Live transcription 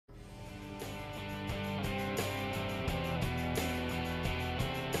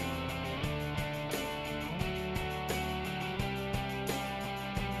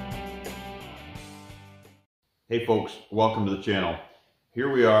Hey folks, welcome to the channel. Here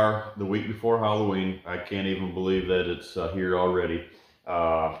we are the week before Halloween. I can't even believe that it's here already.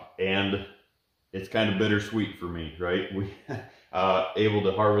 And it's kind of bittersweet for me, right? We able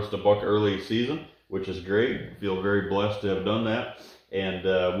to harvest a buck early season, which is great. I feel very blessed to have done that, and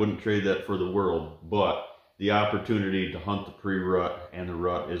wouldn't trade that for the world. But the opportunity to hunt the pre-rut and the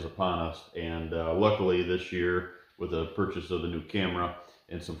rut is upon us. And luckily this year, with the purchase of the new camera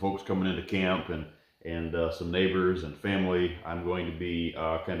and some folks coming into camp and some neighbors and family, I'm going to be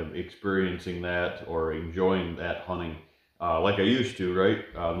kind of experiencing that or enjoying that hunting like I used to,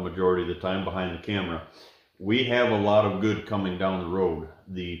 right? The majority of the time behind the camera. We have a lot of good coming down the road.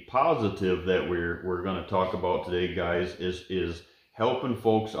 The positive that we're going to talk about today, guys, is helping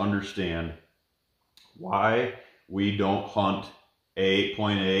folks understand why we don't hunt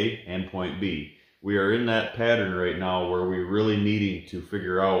point A and point B. We are in that pattern right now where we're really needing to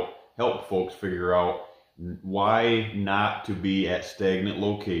help folks figure out why not to be at stagnant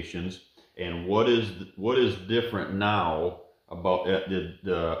locations, and what is different now about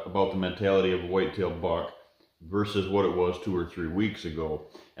the mentality of a whitetail buck versus what it was 2 or 3 weeks ago.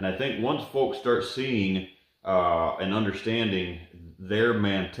 And I think once folks start seeing and understanding their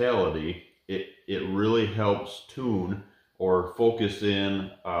mentality, it really helps tune or focus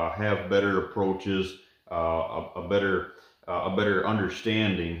in, have better approaches, a better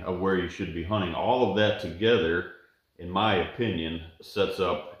understanding of where you should be hunting. All of that together, in my opinion, sets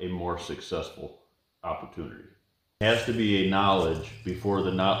up a more successful opportunity. It has to be a knowledge before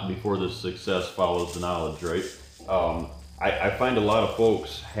the success follows the knowledge, right? I find a lot of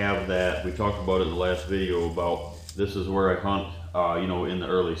folks have that. We talked about it in the last video about this is where I hunt, in the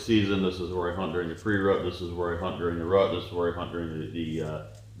early season. This is where I hunt during the pre-rut. This is where I hunt during the rut. This is where I hunt during the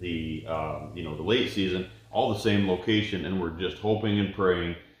late season. All the same location, and we're just hoping and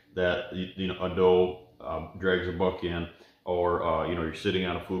praying that a doe drags a buck in, or you're sitting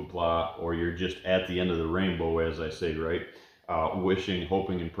on a food plot, or you're just at the end of the rainbow, as I say, right? Wishing,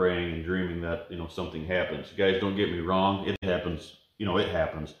 hoping, and praying and dreaming that something happens. Guys, don't get me wrong, it happens. It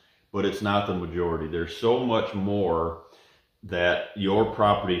happens, but it's not the majority. There's so much more that your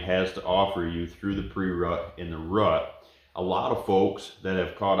property has to offer you through the pre-rut and the rut. A lot of folks that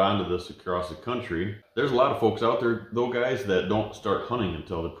have caught on to this across the country, there's a lot of folks out there, though, guys, that don't start hunting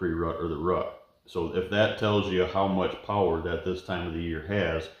until the pre-rut or the rut. So if that tells you how much power that this time of the year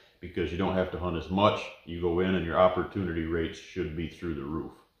has, because you don't have to hunt as much, you go in and your opportunity rates should be through the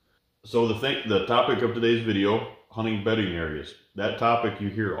roof. So the topic of today's video, hunting bedding areas. That topic you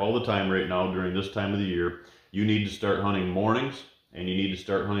hear all the time right now during this time of the year. You need to start hunting mornings, and you need to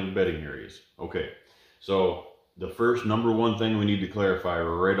start hunting bedding areas. Okay, so the first number one thing we need to clarify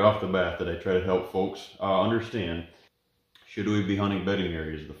right off the bat that I try to help folks understand, should we be hunting bedding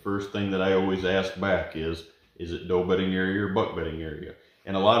areas? The first thing that I always ask back is it doe bedding area or buck bedding area?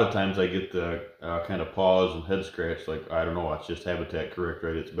 And a lot of times I get the kind of pause and head scratch, like, I don't know, it's just habitat correct,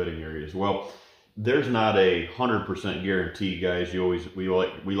 right? It's bedding areas. Well, there's not a 100% guarantee, guys. We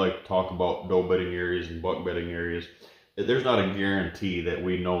like to talk about doe bedding areas and buck bedding areas. There's not a guarantee that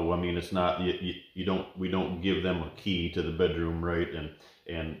we know. I mean, it's not, we don't give them a key to the bedroom, right?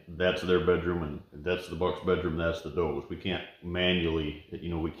 And that's their bedroom, and that's the buck's bedroom, that's the doe's. We can't manually,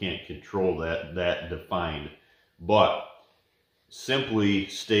 we can't control that defined. But simply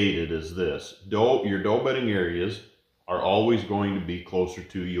stated is this: your doe bedding areas are always going to be closer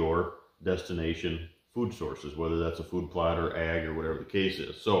to your destination food sources, whether that's a food plot or ag or whatever the case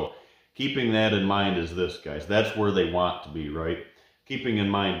is. So keeping that in mind is this, guys. That's where they want to be, right? Keeping in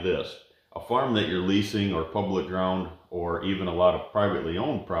mind this: a farm that you're leasing or public ground, or even a lot of privately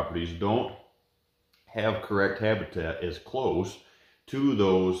owned properties, don't have correct habitat as close to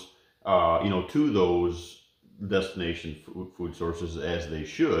those, to those destination food sources as they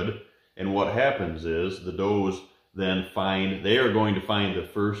should. And what happens is the does then they are going to find the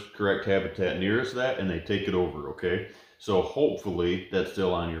first correct habitat nearest that, and they take it over, okay? So hopefully that's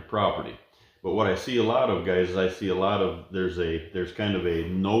still on your property. But what I see a lot of, guys, is there's kind of a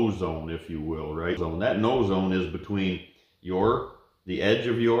no zone, if you will, right? So that no zone is between the edge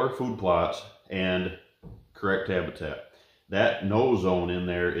of your food plots and correct habitat. That no zone in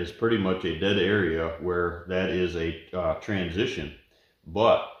there is pretty much a dead area where that is a transition.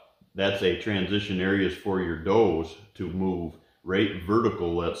 But that's a transition areas for your does to move right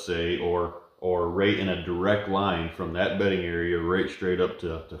vertical, let's say, or right in a direct line from that bedding area right straight up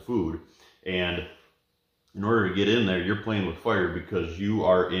to food. And in order to get in there, you're playing with fire because you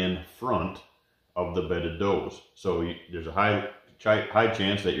are in front of the bedded does. So there's a high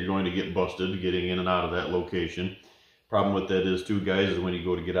chance that you're going to get busted getting in and out of that location. Problem with that is too, guys, is when you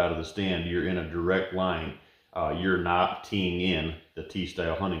go to get out of the stand, you're in a direct line you're not teeing in the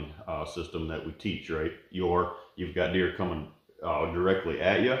T-style hunting system that we teach, right? You've got deer coming directly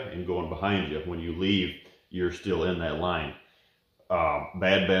at you and going behind you. When you leave, you're still in that line.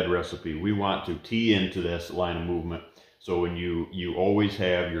 Bad recipe. We want to tee into this line of movement. So when you always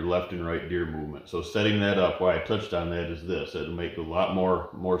have your left and right deer movement. So setting that up, why I touched on that is this. It'll make a lot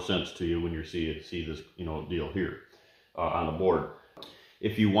more sense to you when you see this deal here on the board.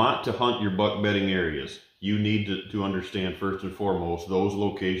 If you want to hunt your buck bedding areas, you need to understand first and foremost, those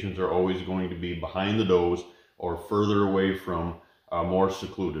locations are always going to be behind the does or further away from, more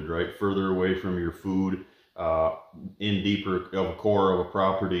secluded, right? Further away from your food, in deeper of a core of a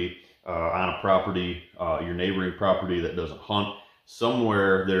property, on a property, your neighboring property that doesn't hunt.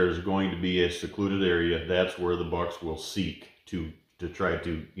 Somewhere there's going to be a secluded area. That's where the bucks will seek to try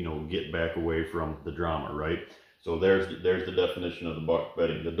to get back away from the drama, right? So there's the definition of the buck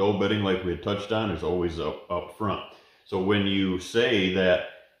bedding. The doe bedding, like we had touched on, is always up front. So when you say that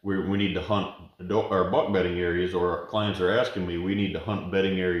we need to hunt our buck bedding areas, or our clients are asking me, we need to hunt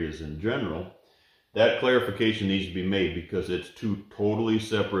bedding areas in general, that clarification needs to be made because it's two totally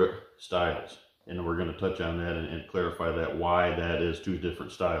separate styles. And we're going to touch on that and clarify that, why that is two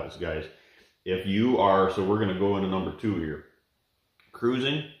different styles, guys. If you are, so we're going to go into number 2 here.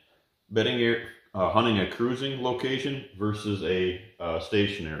 Cruising, bedding area, hunting a cruising location versus a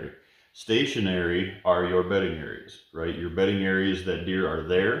stationary. Stationary are your bedding areas, right? Your bedding areas that deer are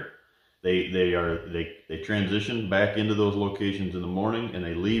there. They transition back into those locations in the morning and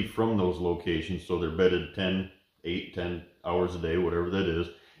they leave from those locations, so they're bedded 8, 10 hours a day, whatever that is,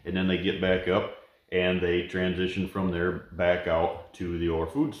 and then they get back up and they transition from there back out to your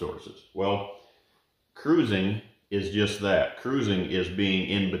food sources. Well, cruising is just that. Cruising is being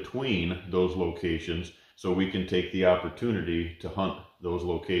in between those locations, so we can take the opportunity to hunt those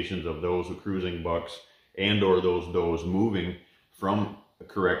locations of those cruising bucks and or those does moving from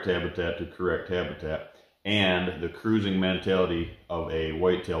correct habitat to correct habitat. And the cruising mentality of a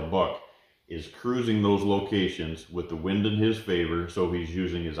whitetail buck is cruising those locations with the wind in his favor, so he's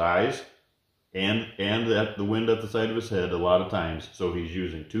using his eyes and the wind at the side of his head a lot of times, so he's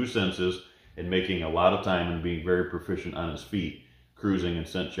using 2 senses and making a lot of time and being very proficient on his feet, cruising and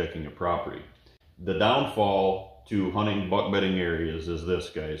scent checking a property. The downfall to hunting buck bedding areas is this,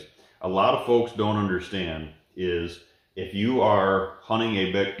 guys. A lot of folks don't understand is, if you are hunting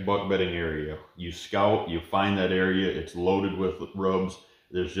a buck bedding area, you scout, you find that area, it's loaded with rubs,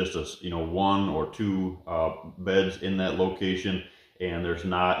 there's just a 1 or 2 beds in that location, and there's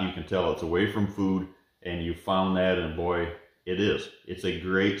not, you can tell it's away from food, and you found that, and boy, it's a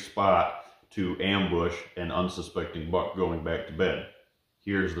great spot to ambush an unsuspecting buck going back to bed.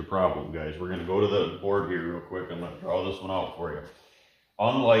 Here's the problem, guys. We're going to go to the board here real quick. I'm going to draw this one out for you.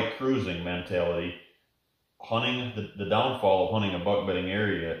 Unlike cruising mentality, hunting, the downfall of hunting a buck bedding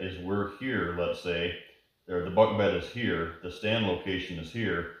area is we're here, let's say, or the buck bed is here, the stand location is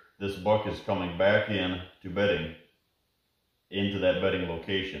here, this buck is coming back in to bedding, into that bedding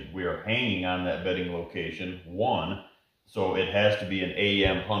location. We are hanging on that bedding location, so it has to be an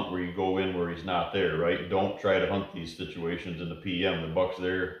AM hunt where you go in where he's not there, right? Don't try to hunt these situations in the PM. The buck's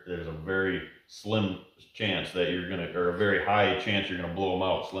there, there's a very slim chance that or a very high chance you're gonna blow him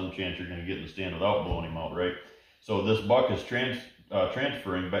out, slim chance you're gonna get in the stand without blowing him out, right? So this buck is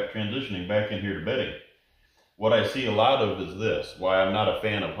transitioning back in here to bedding. What I see a lot of is this, why I'm not a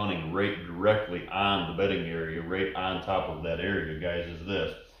fan of hunting right directly on the bedding area, right on top of that area, guys, is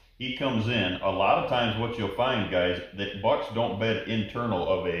this. He comes in, a lot of times what you'll find, guys, that bucks don't bed internal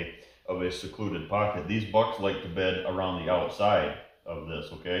of a secluded pocket. These bucks like to bed around the outside of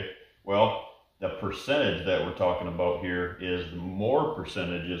this, okay? Well, the percentage that we're talking about here is the more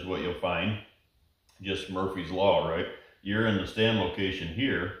percentage is what you'll find, just Murphy's Law, right? You're in the stand location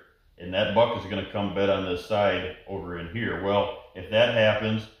here, and that buck is going to come bed on this side over in here. Well, if that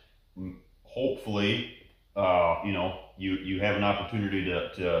happens, hopefully, you have an opportunity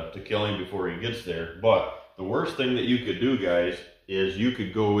to kill him before he gets there. But the worst thing that you could do, guys, is you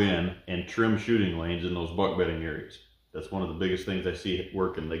could go in and trim shooting lanes in those buck bedding areas. That's one of the biggest things I see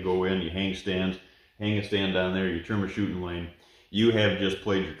working. They go in, you hang a stand down there, you trim a shooting lane. You have just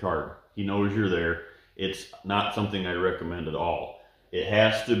played your card. He knows you're there. It's not something I recommend at all. It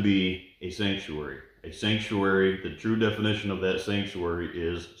has to be a sanctuary. A sanctuary, the true definition of that sanctuary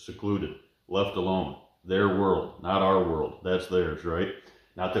is secluded, left alone. Their world, not our world. That's theirs, right?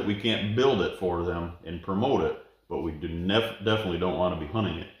 Not that we can't build it for them and promote it, but we definitely don't want to be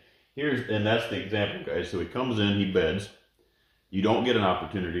hunting it. And that's the example, guys. So he comes in, he beds. You don't get an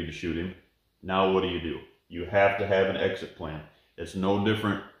opportunity to shoot him. Now what do? You have to have an exit plan. It's no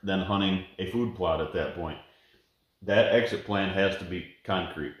different than hunting a food plot at that point. that exit plan has to be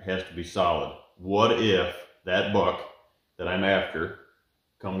concrete, has to be solid. What if that buck that I'm after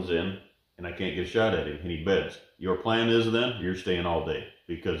comes in and I can't get a shot at him and he beds? Your plan is then you're staying all day,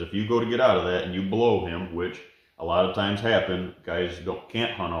 because if you go to get out of that and you blow him, which a lot of times happen, guys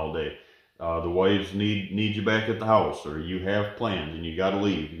can't hunt all day. The wives need you back at the house, or you have plans and you got to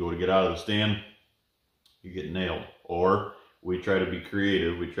leave. You go to get out of the stand, you get nailed. Or we try to be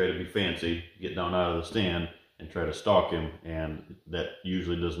creative, we try to be fancy, get down out of the stand and try to stalk him, and that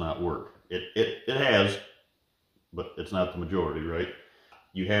usually does not work. It has, but it's not the majority, right?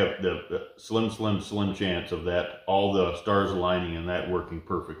 You have the slim chance of that, all the stars aligning and that working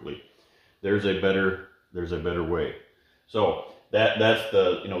perfectly. There's a better way. So that's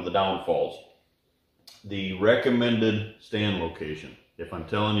the the downfalls. The recommended stand location. If I'm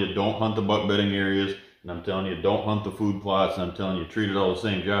telling you don't hunt the buck bedding areas, and I'm telling you don't hunt the food plots, and I'm telling you treat it all the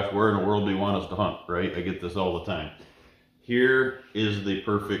same, Josh, where in the world do you want us to hunt, right? I get this all the time. Here is the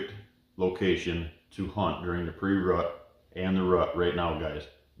perfect location to hunt during the pre-rut and the rut right now, guys.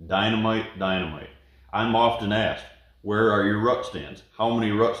 Dynamite, dynamite. I'm often asked, where are your rut stands? How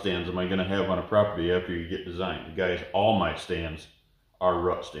many rut stands am I going to have on a property after you get designed? Guys, all my stands are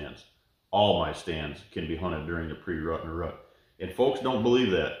rut stands. All my stands can be hunted during the pre-rut and rut. And folks don't believe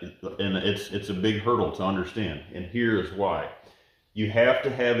that, and it's a big hurdle to understand. And here is why. You have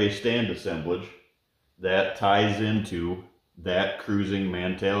to have a stand assemblage that ties into that cruising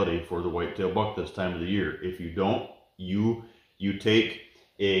mentality for the whitetail buck this time of the year. If you don't, you take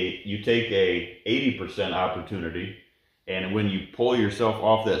a 80% opportunity, and when you pull yourself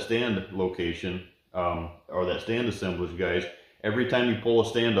off that stand location or that stand assemblage, guys, every time you pull a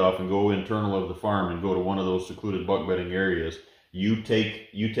stand off and go internal of the farm and go to one of those secluded buck bedding areas, you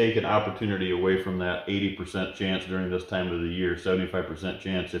take an opportunity away from that 80% chance during this time of the year, 75%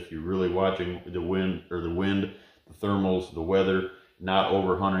 chance if you're really watching the wind, the thermals, the weather, not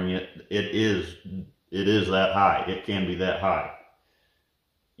over hunting it. It is that high. It can be that high.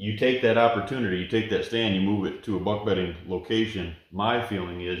 You take that opportunity, you take that stand, you move it to a buck bedding location. My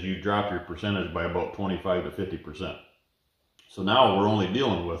feeling is you drop your percentage by about 25 to 50%. So now we're only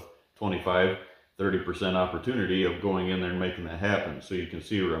dealing with 25, 30% opportunity of going in there and making that happen. So you can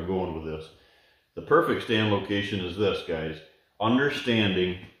see where I'm going with this. The perfect stand location is this, guys.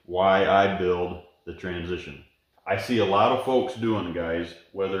 Understanding why I build the transition. I see a lot of folks doing, guys,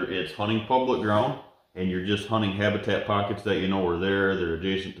 whether it's hunting public ground and you're just hunting habitat pockets that you know are there, they're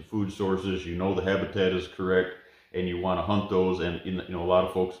adjacent to food sources, you know the habitat is correct, and you want to hunt those, and a lot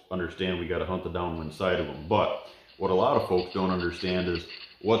of folks understand we got to hunt the downwind side of them. But what a lot of folks don't understand is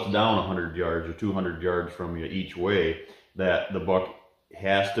what's down 100 yards or 200 yards from you each way, that the buck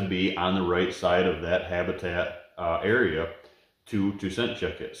has to be on the right side of that habitat area to scent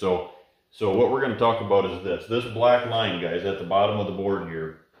check it. So what we're going to talk about is this. This black line, guys, at the bottom of the board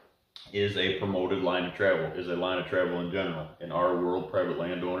here is a promoted line of travel, is a line of travel in general. In our world, private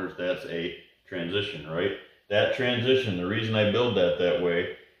landowners, that's a transition, right? That transition, the reason I build that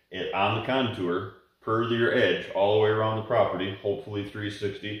way, on the contour, per your edge, all the way around the property, hopefully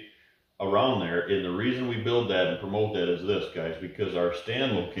 360 around there. And the reason we build that and promote that is this, guys, because our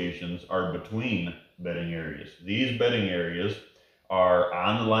stand locations are between bedding areas. These bedding areas are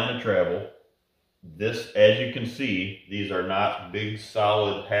on the line of travel. This, as you can see, these are not big,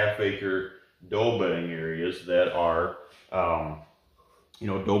 solid, half-acre doe bedding areas that are,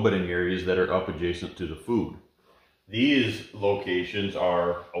 doe bedding areas that are up adjacent to the food. These locations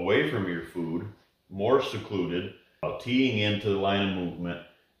are away from your food, more secluded, teeing into the line of movement,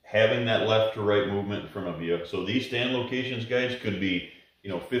 having that left to right movement in front of you. So these stand locations, guys, could be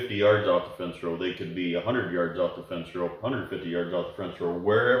 50 yards off the fence row. They could be 100 yards off the fence row, 150 yards off the fence row.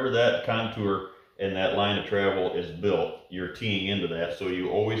 Wherever that contour and that line of travel is built, you're teeing into that. So you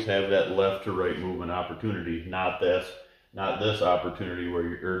always have that left to right movement opportunity, not this opportunity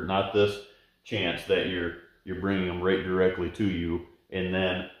or not this chance that you're bringing them right directly to you. And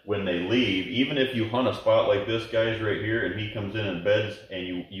then when they leave, even if you hunt a spot like this, guys, right here, and he comes in and beds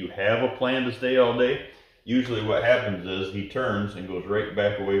and you have a plan to stay all day, usually what happens is he turns and goes right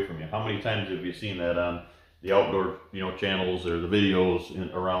back away from you. How many times have you seen that on the outdoor channels or the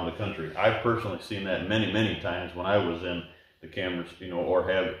videos around the country? I've personally seen that many times when I was in the cameras, or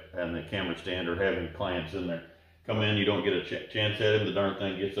having the camera stand or having clients in there. Come in, you don't get a chance at him, the darn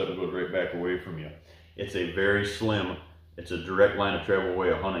thing gets up and goes right back away from you. It's a very slim, it's a direct line of travel way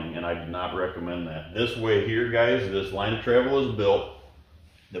of hunting, and I do not recommend that. This way here, guys, this line of travel is built.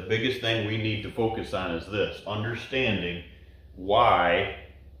 The biggest thing we need to focus on is this, understanding why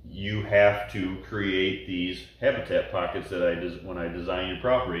you have to create these habitat pockets that when I design your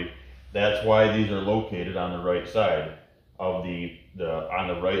property. That's why these are located on the right side of on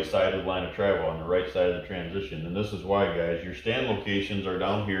the right side of the line of travel, on the right side of the transition. And this is why, guys, your stand locations are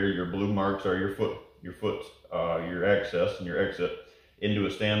down here. Your blue marks are your access and your exit into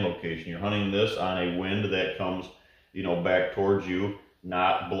a stand location. You're hunting this on a wind that comes, back towards you,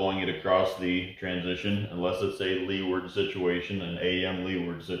 not blowing it across the transition, unless it's a leeward situation, an AM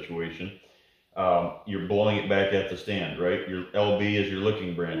leeward situation. You're blowing it back at the stand, right? Your LB is your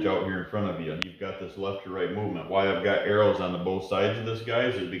looking branch out here in front of you. You've got this left to right movement. Why I've got arrows on the both sides of this,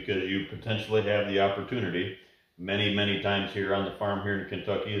 guys, is because you potentially have the opportunity, many times here on the farm here in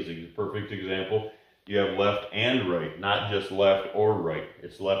Kentucky is a perfect example. You have left and right, not just left or right.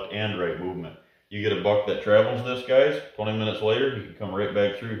 It's left and right movement. You get a buck that travels this, guys, 20 minutes later, he can come right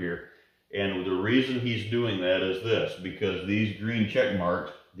back through here. And the reason he's doing that is this, because these green check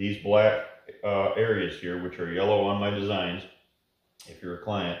marks, these black areas here, which are yellow on my designs, if you're a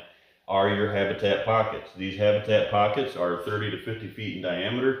client, are your habitat pockets. These habitat pockets are 30 to 50 feet in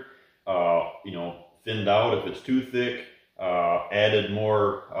diameter, thinned out if it's too thick, added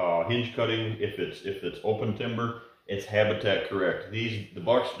more hinge cutting if it's open timber. It's habitat correct. The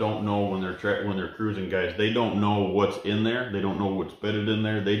bucks don't know when they're cruising, guys. They don't know what's in there. They don't know what's bedded in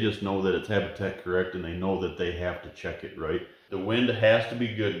there. They just know that it's habitat correct, and they know that they have to check it, right? The wind has to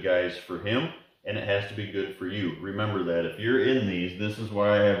be good, guys, for him, and it has to be good for you. Remember that. If you're in these, this is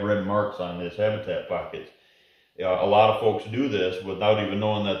why I have red marks on this habitat pockets. A lot of folks do this without even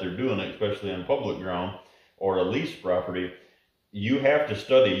knowing that they're doing it, especially on public ground or a leased property. You have to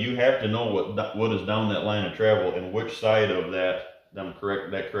study. You have to know what is down that line of travel and which side of that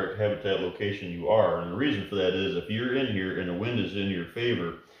correct habitat location you are. And the reason for that is if you're in here and the wind is in your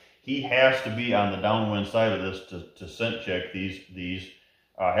favor, he has to be on the downwind side of this to scent check these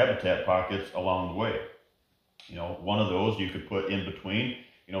habitat pockets along the way. One of those you could put in between.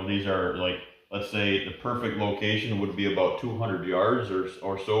 These are like, let's say the perfect location would be about 200 yards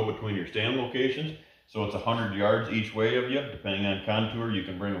or so between your stand locations. So it's 100 yards each way of you. Depending on contour, you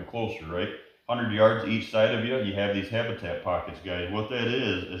can bring them closer, right? 100 yards each side of you, you have these habitat pockets, guys. What that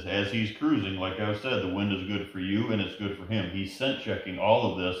is as he's cruising, like I said, the wind is good for you and it's good for him. He's scent checking all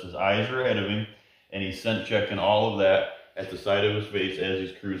of this. His eyes are ahead of him, and he's scent checking all of that at the side of his face as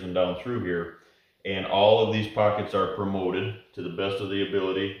he's cruising down through here. And all of these pockets are promoted to the best of the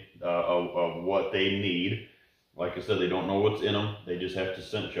ability of what they need. Like I said, they don't know what's in them. They just have to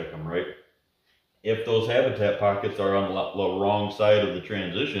scent check them, right? If those habitat pockets are on the wrong side of the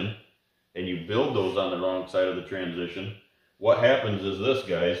transition, and you build those on the wrong side of the transition, what happens is this,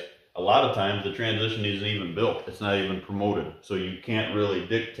 guys. A lot of times the transition isn't even built. It's not even promoted. So you can't really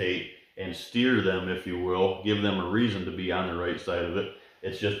dictate and steer them, if you will, give them a reason to be on the right side of it.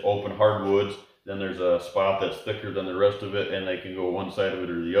 It's just open hardwoods. Then there's a spot that's thicker than the rest of it, and they can go one side of it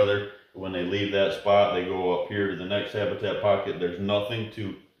or the other. When they leave that spot, they go up here to the next habitat pocket. There's nothing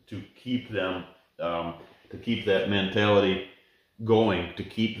to keep them, to keep that mentality going, to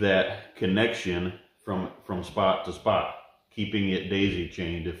keep that connection from spot to spot, keeping it daisy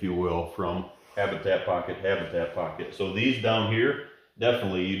chained, if you will, from habitat pocket to habitat pocket. So these down here,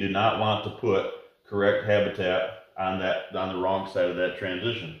 definitely you do not want to put correct habitat on the wrong side of that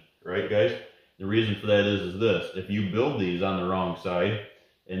transition, right, guys? The reason for that is this: if you build these on the wrong side,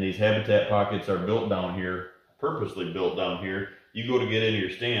 and these habitat pockets are built down here, purposely built down here, you go to get into your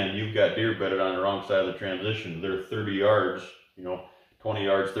stand, you've got deer bedded on the wrong side of the transition. They're 30 yards, 20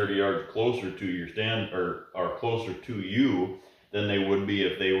 yards, 30 yards closer to your stand, or closer to you than they would be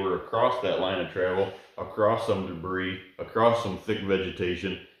if they were across that line of travel, across some debris, across some thick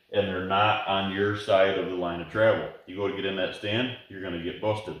vegetation, and they're not on your side of the line of travel. You go to get in that stand, you're going to get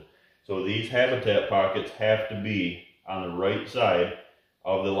busted. So these habitat pockets have to be on the right side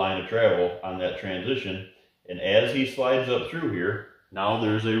of the line of travel on that transition. And as he slides up through here, now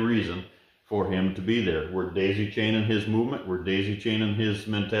there's a reason for him to be there. We're daisy chaining his movement. We're daisy chaining his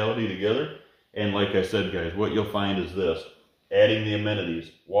mentality together. And like I said, guys, what you'll find is this: adding the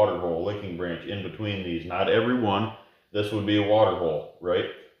amenities, water hole, licking branch in between these. Not every one. This would be a water hole, right?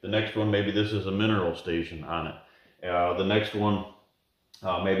 The next one, maybe this is a mineral station on it. The next one,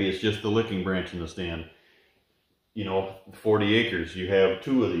 maybe it's just the licking branch in the stand. 40 acres, you have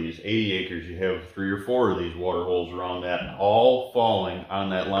 2 of these. 80 acres, you have 3 or 4 of these water holes around that, all falling on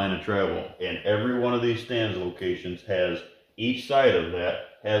that line of travel. And every one of these stands locations has, each side of that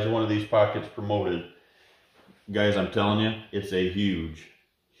has one of these pockets promoted. Guys, I'm telling you, it's a huge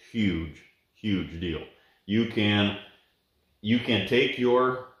deal. You can take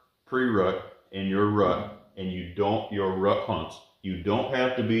your pre-rut and your rut, and your rut hunts. You don't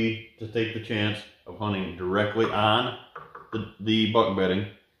have to take the chance of hunting directly on the buck bedding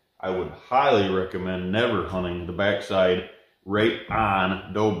I would highly recommend never hunting the backside right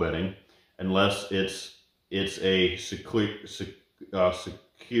on doe bedding unless it's a secured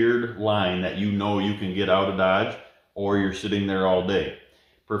line that you know you can get out of Dodge, or you're sitting there all day.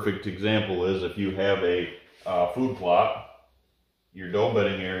 Perfect example is if you have a food plot, your doe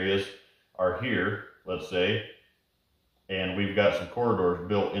bedding areas are here, let's say, and we've got some corridors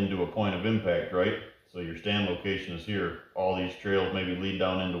built into a point of impact, right? So your stand location is here. All these trails maybe lead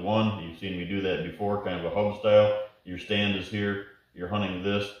down into one. You've seen me do that before, kind of a hub style. Your stand is here. You're hunting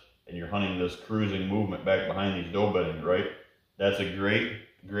this, and you're hunting this cruising movement back behind these doe bedding, right? That's a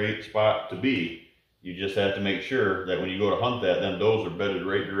great spot to be. You just have to make sure that when you go to hunt that, them does are bedded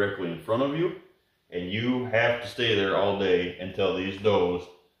right directly in front of you, and you have to stay there all day until these does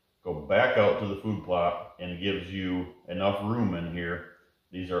go back out to the food plot and gives you enough room in here.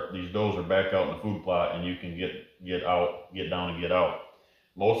 These does are back out in the food plot, and you can get down and get out.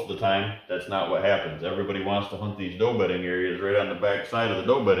 Most of the time, that's not what happens. Everybody wants to hunt these doe bedding areas right on the back side of the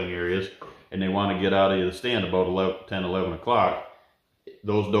doe bedding areas, and they want to get out of the stand about 10, 11 o'clock.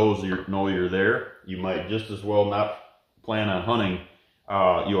 Those does know you're there. You might just as well not plan on hunting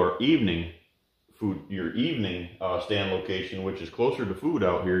your evening stand location, which is closer to food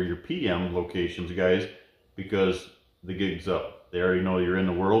out here, your PM locations, guys, because the gig's up. They already know you're in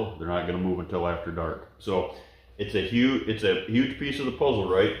the world. They're not going to move until after dark. So it's a huge piece of the puzzle,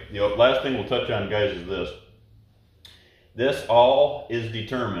 right? Last thing we'll touch on, guys, is this. This all is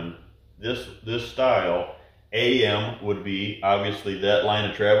determined. This style, AM would be, obviously that line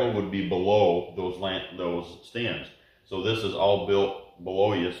of travel would be below those stands. So this is all built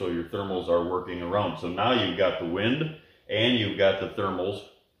below you, so your thermals are working around. So now you've got the wind, and you've got the thermals,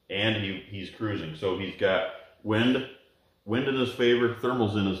 and he's cruising. So he's got wind in his favor,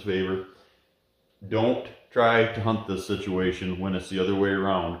 thermals in his favor. Don't try to hunt this situation when it's the other way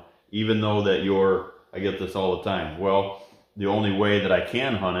around, even though that I get this all the time. Well, the only way that I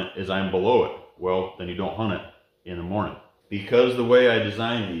can hunt it is I'm below it. Well, then you don't hunt it in the morning. Because the way I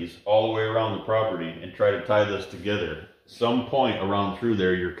design these all the way around the property and try to tie this together, some point around through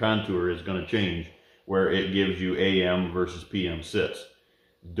there, your contour is going to change where it gives you AM versus PM sits.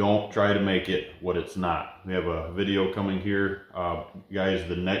 Don't try to make it what it's not. We have a video coming here, guys,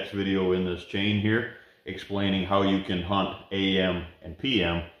 the next video in this chain here, explaining how you can hunt AM and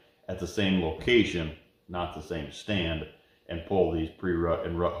PM at the same location, not the same stand, and pull these pre-rut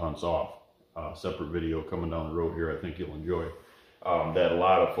and rut hunts off. Separate video coming down the road here I think you'll enjoy, that a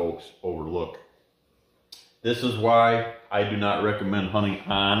lot of folks overlook. This is why I do not recommend hunting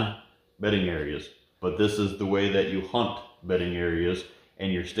on bedding areas, but this is the way that you hunt bedding areas,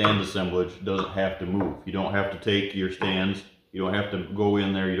 and your stand assemblage doesn't have to move. You don't have to take your stands, you don't have to go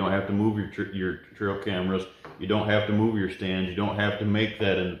in there, you don't have to move your trail cameras, you don't have to move your stands, you don't have to make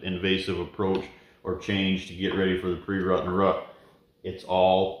that invasive approach or change to get ready for the pre-rut and rut. It's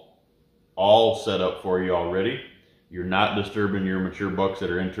all set up for you already. You're not disturbing your mature bucks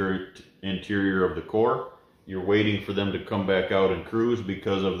that are interior of the core. You're waiting for them to come back out and cruise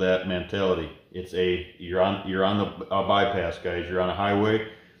because of that mentality. You're on the bypass, guys. You're on a highway,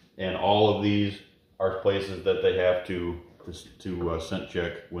 and all of these are places that they have to scent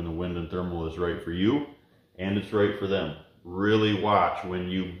check when the wind and thermal is right for you, and it's right for them. Really watch when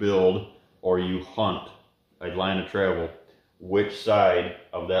you build or you hunt a line of travel, which side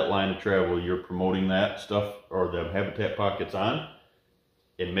of that line of travel you're promoting that stuff or the habitat pockets on,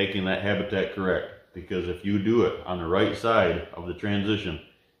 and making that habitat correct. Because if you do it on the right side of the transition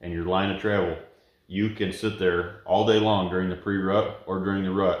and your line of travel, you can sit there all day long during the pre-rut or during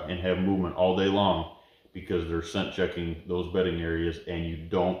the rut and have movement all day long, because they're scent checking those bedding areas, and you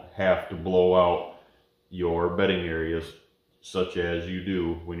don't have to blow out your bedding areas such as you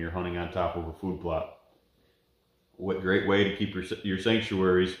do when you're hunting on top of a food plot. What great way to keep your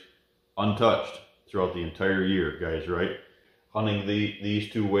sanctuaries untouched throughout the entire year, guys, right? Hunting these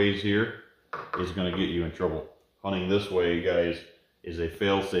two ways here is going to get you in trouble. Hunting this way, guys, is a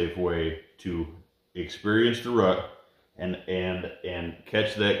fail-safe way to experience the rut and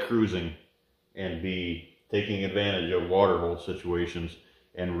catch that cruising and be taking advantage of waterhole situations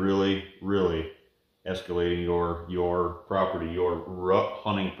and really escalating your property, your rut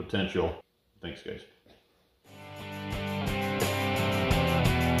hunting potential. Thanks, guys.